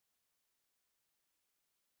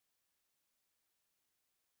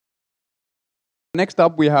Next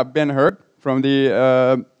up, we have Ben Hurd from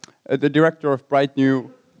the director of Bright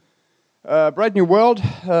New World,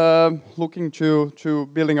 looking to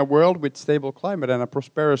building a world with stable climate and a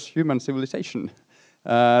prosperous human civilization.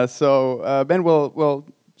 Ben will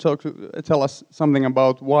tell us something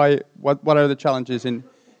about what are the challenges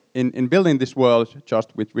in building this world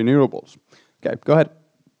just with renewables. Okay, go ahead.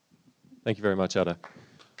 Thank you very much, Ada.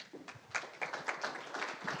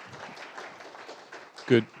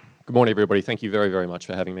 Good morning, everybody. Thank you very, very much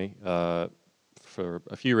for having me. For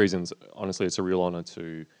a few reasons, honestly, it's a real honour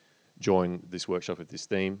to join this workshop with this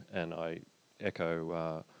theme, and I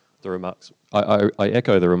echo the remarks. I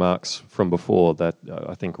echo the remarks from before that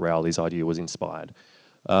I think Rowley's idea was inspired.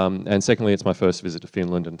 And secondly, it's my first visit to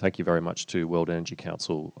Finland, and thank you very much to World Energy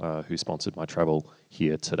Council who sponsored my travel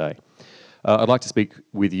here today. I'd like to speak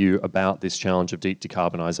with you about this challenge of deep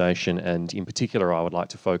decarbonisation, and in particular, I would like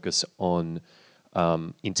to focus on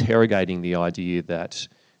interrogating the idea that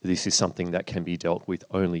this is something that can be dealt with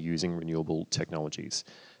only using renewable technologies.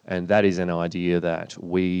 And that is an idea that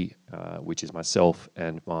we, which is myself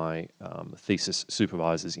and my thesis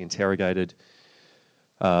supervisors, interrogated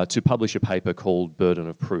to publish a paper called Burden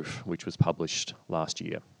of Proof, which was published last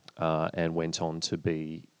year and went on to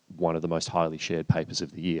be one of the most highly shared papers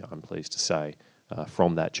of the year, I'm pleased to say,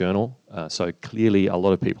 from that journal. So clearly a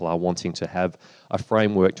lot of people are wanting to have a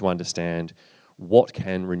framework to understand what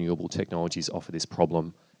can renewable technologies offer this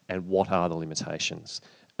problem and what are the limitations.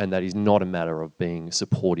 And that is not a matter of being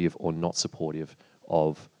supportive or not supportive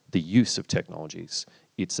of the use of technologies.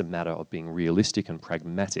 It's a matter of being realistic and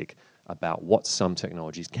pragmatic about what some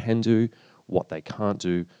technologies can do, what they can't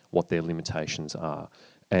do, what their limitations are.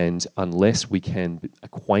 And unless we can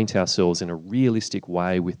acquaint ourselves in a realistic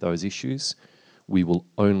way with those issues, we will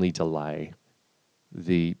only delay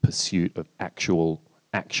the pursuit of actual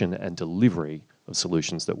action and delivery of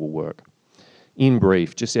solutions that will work. In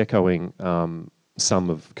brief, just echoing some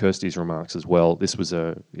of Kirsty's remarks as well, this is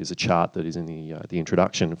a chart that is in the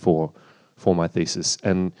introduction for my thesis.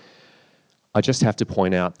 And I just have to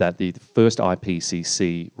point out that the first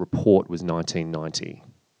IPCC report was 1990.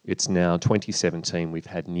 It's now 2017. We've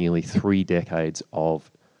had nearly 3 decades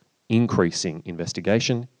of increasing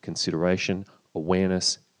investigation, consideration,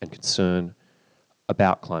 awareness, and concern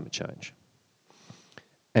about climate change.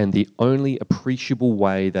 And the only appreciable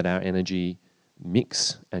way that our energy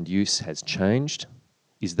mix and use has changed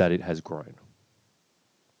is that it has grown.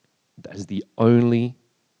 That is the only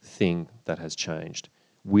thing that has changed,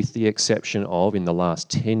 with the exception of, in the last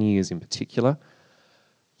 10 years in particular,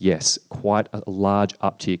 yes, quite a large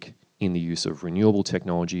uptick in the use of renewable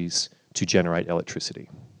technologies to generate electricity.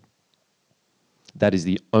 That is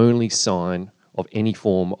the only sign of any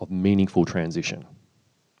form of meaningful transition.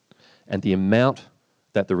 And the amount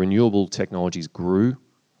that the renewable technologies grew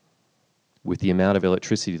with the amount of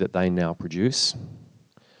electricity that they now produce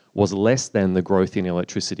was less than the growth in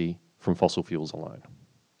electricity from fossil fuels alone.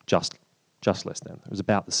 Just less than. It was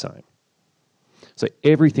about the same. So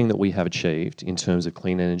everything that we have achieved in terms of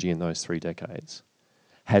clean energy in those 3 decades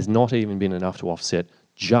has not even been enough to offset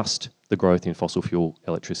just the growth in fossil fuel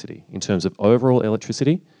electricity. In terms of overall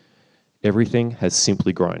electricity, everything has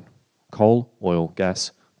simply grown. Coal, oil,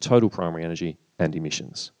 gas, total primary energy, and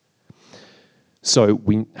emissions. So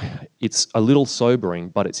it's a little sobering,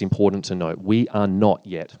 but it's important to note we are not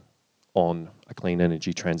yet on a clean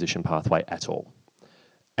energy transition pathway at all.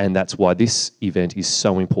 And that's why this event is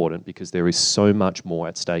so important, because there is so much more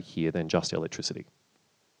at stake here than just electricity.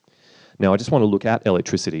 Now, I just want to look at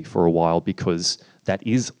electricity for a while because that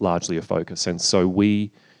is largely a focus. And so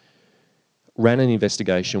we ran an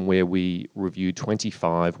investigation where we reviewed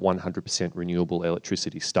 25 100% renewable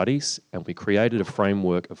electricity studies, and we created a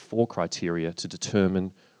framework of 4 criteria to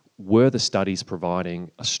determine were the studies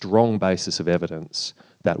providing a strong basis of evidence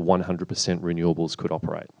that 100% renewables could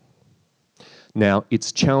operate. Now,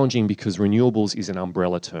 it's challenging because renewables is an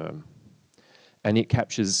umbrella term, and it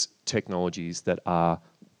captures technologies that are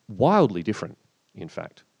wildly different, in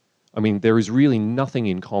fact. I mean, there is really nothing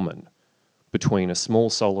in common between a small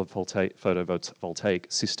solar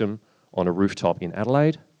photovoltaic system on a rooftop in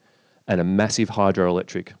Adelaide and a massive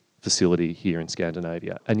hydroelectric facility here in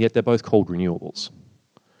Scandinavia, and yet they're both called renewables.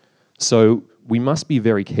 So we must be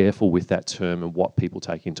very careful with that term and what people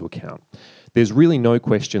take into account. There's really no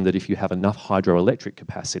question that if you have enough hydroelectric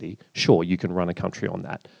capacity, sure, you can run a country on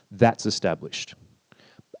that. That's established.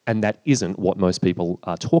 And that isn't what most people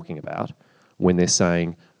are talking about when they're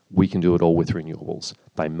saying we can do it all with renewables.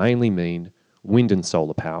 They mainly mean wind and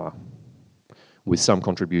solar power with some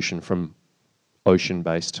contribution from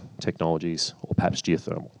ocean-based technologies or perhaps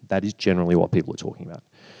geothermal. That is generally what people are talking about.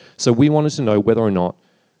 So we wanted to know whether or not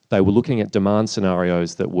They were looking at demand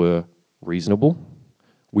scenarios that were reasonable.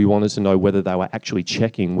 We wanted to know whether they were actually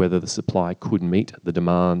checking whether the supply could meet the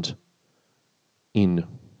demand in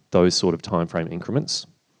those sort of timeframe increments.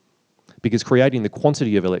 Because creating the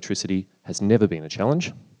quantity of electricity has never been a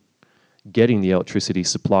challenge. Getting the electricity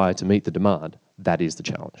supply to meet the demand, that is the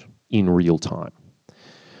challenge in real time.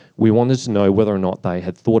 We wanted to know whether or not they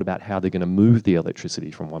had thought about how they're going to move the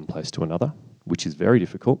electricity from one place to another, which is very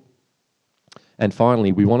difficult. And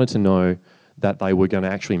finally, we wanted to know that they were going to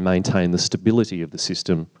actually maintain the stability of the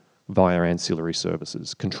system via ancillary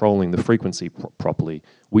services, controlling the frequency properly,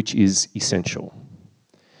 which is essential.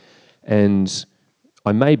 And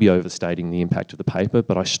I may be overstating the impact of the paper,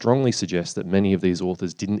 but I strongly suggest that many of these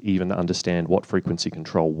authors didn't even understand what frequency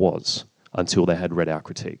control was until they had read our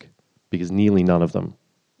critique, because nearly none of them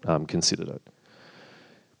considered it.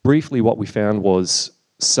 Briefly, what we found was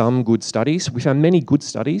some good studies. We found many good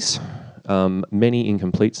studies, many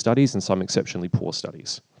incomplete studies, and some exceptionally poor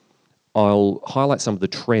studies. I'll highlight some of the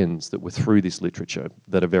trends that were through this literature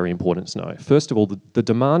that are very important to know. First of all, the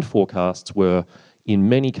demand forecasts were, in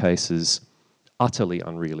many cases, utterly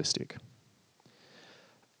unrealistic.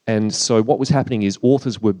 And so what was happening is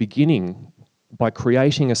authors were beginning by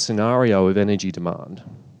creating a scenario of energy demand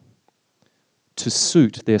to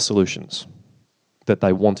suit their solutions that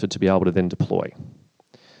they wanted to be able to then deploy.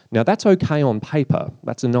 Now that's okay on paper,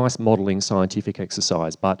 that's a nice modelling scientific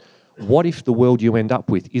exercise, but what if the world you end up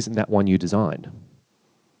with isn't that one you designed?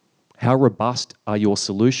 How robust are your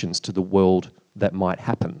solutions to the world that might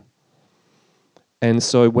happen? And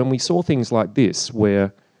so when we saw things like this,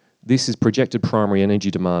 where this is projected primary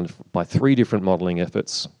energy demand by 4 different modelling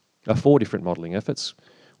efforts,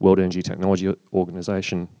 World Energy Technology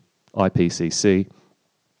Organization, IPCC,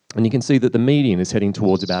 and you can see that the median is heading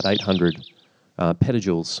towards about 800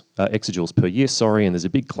 exajoules per year, and there's a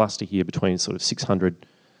big cluster here between sort of 600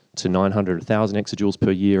 to 900, 1,000 exajoules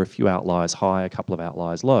per year, a few outliers high, a couple of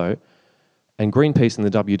outliers low. And Greenpeace and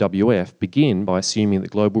the WWF begin by assuming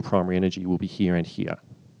that global primary energy will be here and here.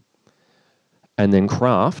 And then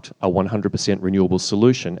craft a 100% renewable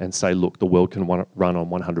solution and say, look, the world can run on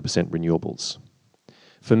 100% renewables.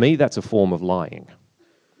 For me, that's a form of lying.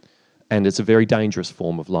 And it's a very dangerous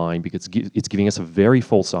form of lying because it's giving us a very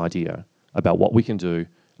false idea about what we can do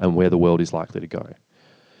and where the world is likely to go.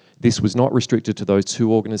 This was not restricted to those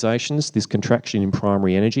 2 organisations. This contraction in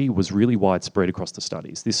primary energy was really widespread across the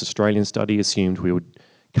studies. This Australian study assumed we would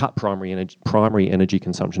cut primary energy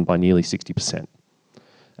consumption by nearly 60%.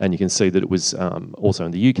 And you can see that it was also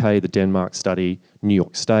in the UK, the Denmark study, New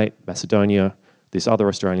York State, Macedonia, this other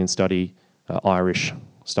Australian study, Irish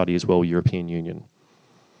study as well, European Union.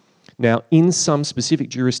 Now, in some specific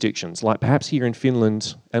jurisdictions, like perhaps here in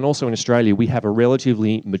Finland and also in Australia, we have a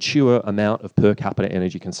relatively mature amount of per capita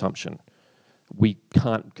energy consumption. We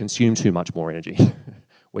can't consume too much more energy.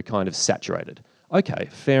 We're kind of saturated. Okay,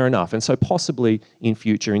 fair enough. And so possibly in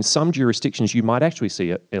future, in some jurisdictions, you might actually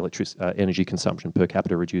see energy consumption per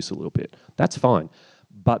capita reduce a little bit. That's fine.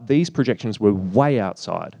 But these projections were way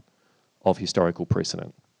outside of historical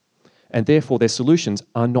precedent. And therefore, their solutions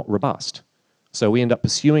are not robust. So we end up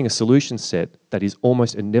pursuing a solution set that is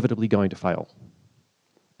almost inevitably going to fail.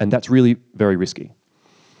 And that's really very risky.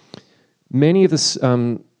 Many of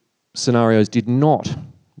the scenarios did not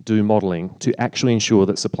do modelling to actually ensure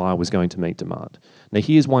that supply was going to meet demand. Now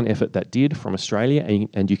here's one effort that did from Australia,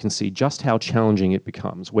 and you can see just how challenging it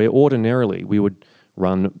becomes, where ordinarily we would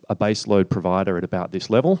run a baseload provider at about this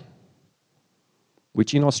level,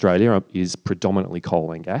 which in Australia is predominantly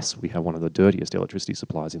coal and gas. We have one of the dirtiest electricity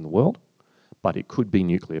supplies in the world, but it could be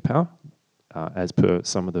nuclear power, as per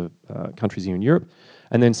some of the countries here in Europe,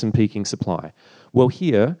 and then some peaking supply. Well,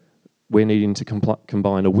 here, we're needing to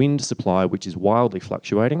combine a wind supply, which is wildly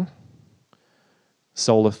fluctuating,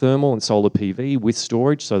 solar thermal and solar PV with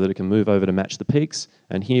storage so that it can move over to match the peaks,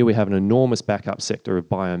 and here we have an enormous backup sector of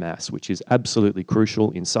biomass, which is absolutely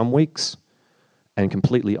crucial in some weeks and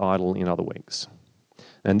completely idle in other weeks.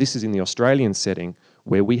 And this is in the Australian setting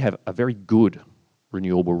where we have a very good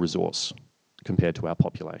renewable resource compared to our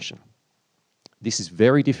population. This is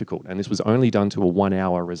very difficult, and this was only done to a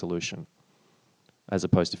 1-hour resolution, as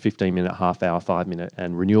opposed to 15-minute, half-hour, 5-minute,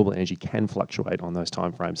 and renewable energy can fluctuate on those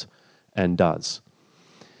timeframes, and does.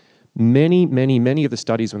 Many of the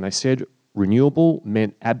studies, when they said renewable,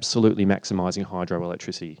 meant absolutely maximising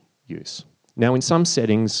hydroelectricity use. Now, in some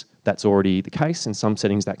settings, that's already the case. In some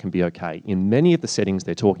settings, that can be okay. In many of the settings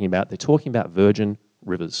they're talking about virgin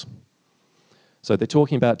rivers. So they're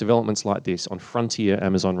talking about developments like this on frontier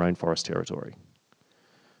Amazon rainforest territory,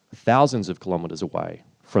 thousands of kilometres away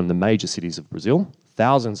from the major cities of Brazil,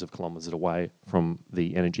 thousands of kilometres away from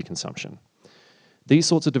the energy consumption. These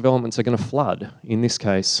sorts of developments are going to flood, in this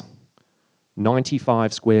case,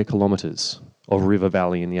 95 square kilometres of river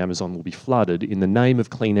valley in the Amazon will be flooded in the name of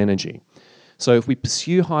clean energy. So if we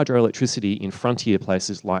pursue hydroelectricity in frontier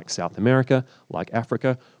places like South America, like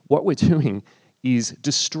Africa, what we're doing is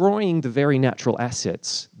destroying the very natural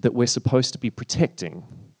assets that we're supposed to be protecting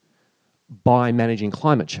by managing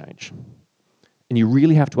climate change. And you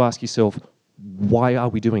really have to ask yourself, why are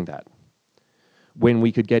we doing that? When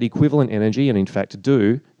we could get equivalent energy, and in fact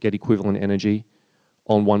do get equivalent energy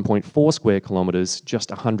on 1.4 square kilometres, just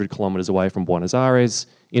 100 kilometres away from Buenos Aires,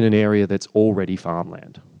 in an area that's already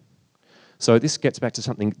farmland. So this gets back to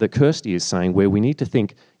something that Kirsty is saying, where we need to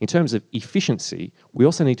think in terms of efficiency. We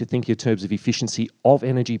also need to think in terms of efficiency of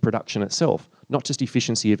energy production itself, not just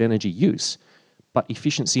efficiency of energy use, but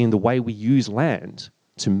efficiency in the way we use land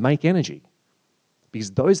to make energy.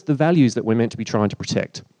 Because those are the values that we're meant to be trying to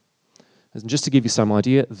protect. And just to give you some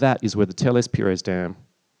idea, that is where the Teles Pires Dam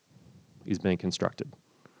is being constructed.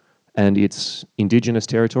 And it's indigenous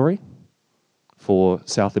territory for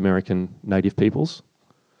South American native peoples.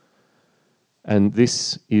 And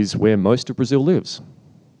this is where most of Brazil lives.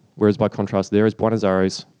 Whereas by contrast, there is Buenos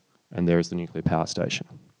Aires and there is the nuclear power station.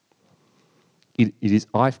 It is,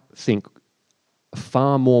 I think,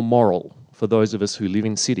 far more moral for those of us who live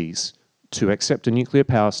in cities to accept a nuclear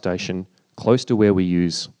power station close to where we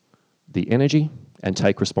use the energy and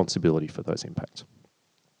take responsibility for those impacts.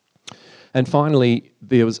 And finally,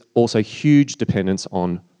 there was also huge dependence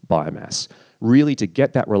on biomass. Really, to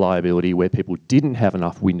get that reliability where people didn't have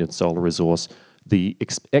enough wind and solar resource, the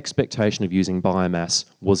expectation of using biomass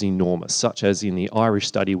was enormous, such as in the Irish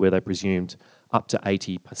study where they presumed up to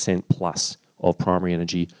 80% plus of primary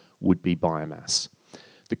energy would be biomass.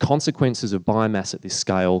 The consequences of biomass at this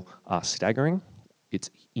scale are staggering. It's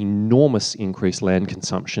enormous increased land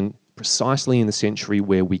consumption precisely in the century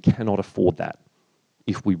where we cannot afford that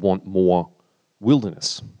if we want more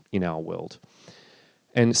wilderness in our world.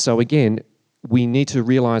 And so again, we need to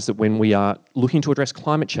realise that when we are looking to address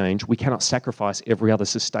climate change, we cannot sacrifice every other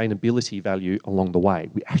sustainability value along the way.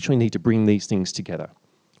 We actually need to bring these things together.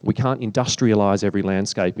 We can't industrialise every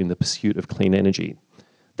landscape in the pursuit of clean energy.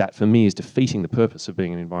 That, for me, is defeating the purpose of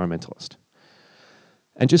being an environmentalist.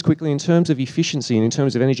 And just quickly, in terms of efficiency and in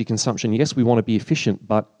terms of energy consumption, yes, we want to be efficient,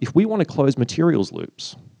 but if we want to close materials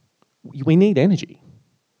loops, we need energy.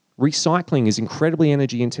 Recycling is incredibly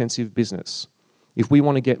energy-intensive business. If we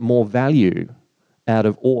want to get more value out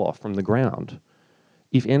of ore from the ground,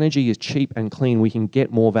 if energy is cheap and clean, we can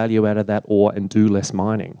get more value out of that ore and do less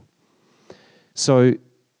mining. So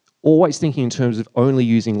always thinking in terms of only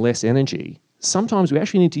using less energy, sometimes we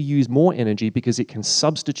actually need to use more energy because it can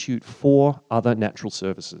substitute for other natural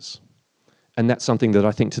services. And that's something that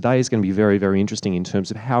I think today is going to be very, very interesting in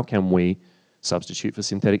terms of how can we substitute for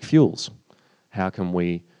synthetic fuels? How can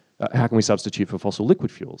we substitute for fossil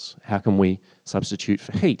liquid fuels? How can we substitute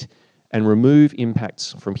for heat and remove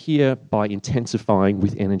impacts from here by intensifying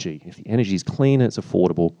with energy? If the energy is clean and it's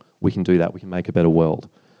affordable, we can do that. We can make a better world.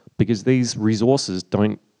 Because these resources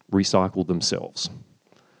don't recycle themselves.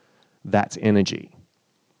 That's energy.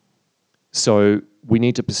 So we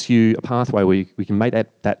need to pursue a pathway where we can make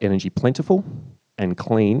that energy plentiful and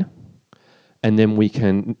clean, and then we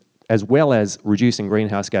can, as well as reducing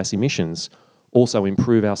greenhouse gas emissions, also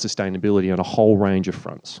improve our sustainability on a whole range of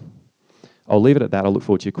fronts. I'll leave it at that. I look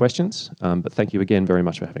forward to your questions, but thank you again very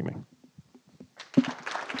much for having me.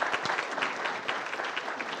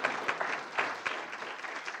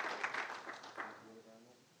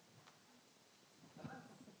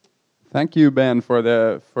 Thank you, Ben, for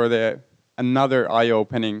the another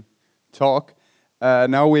eye-opening talk.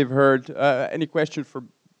 Now we've heard any questions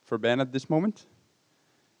for Ben at this moment?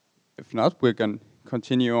 If not, we can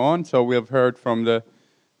continue on. So we've heard from the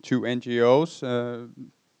two NGOs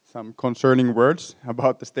some concerning words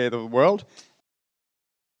about the state of the world.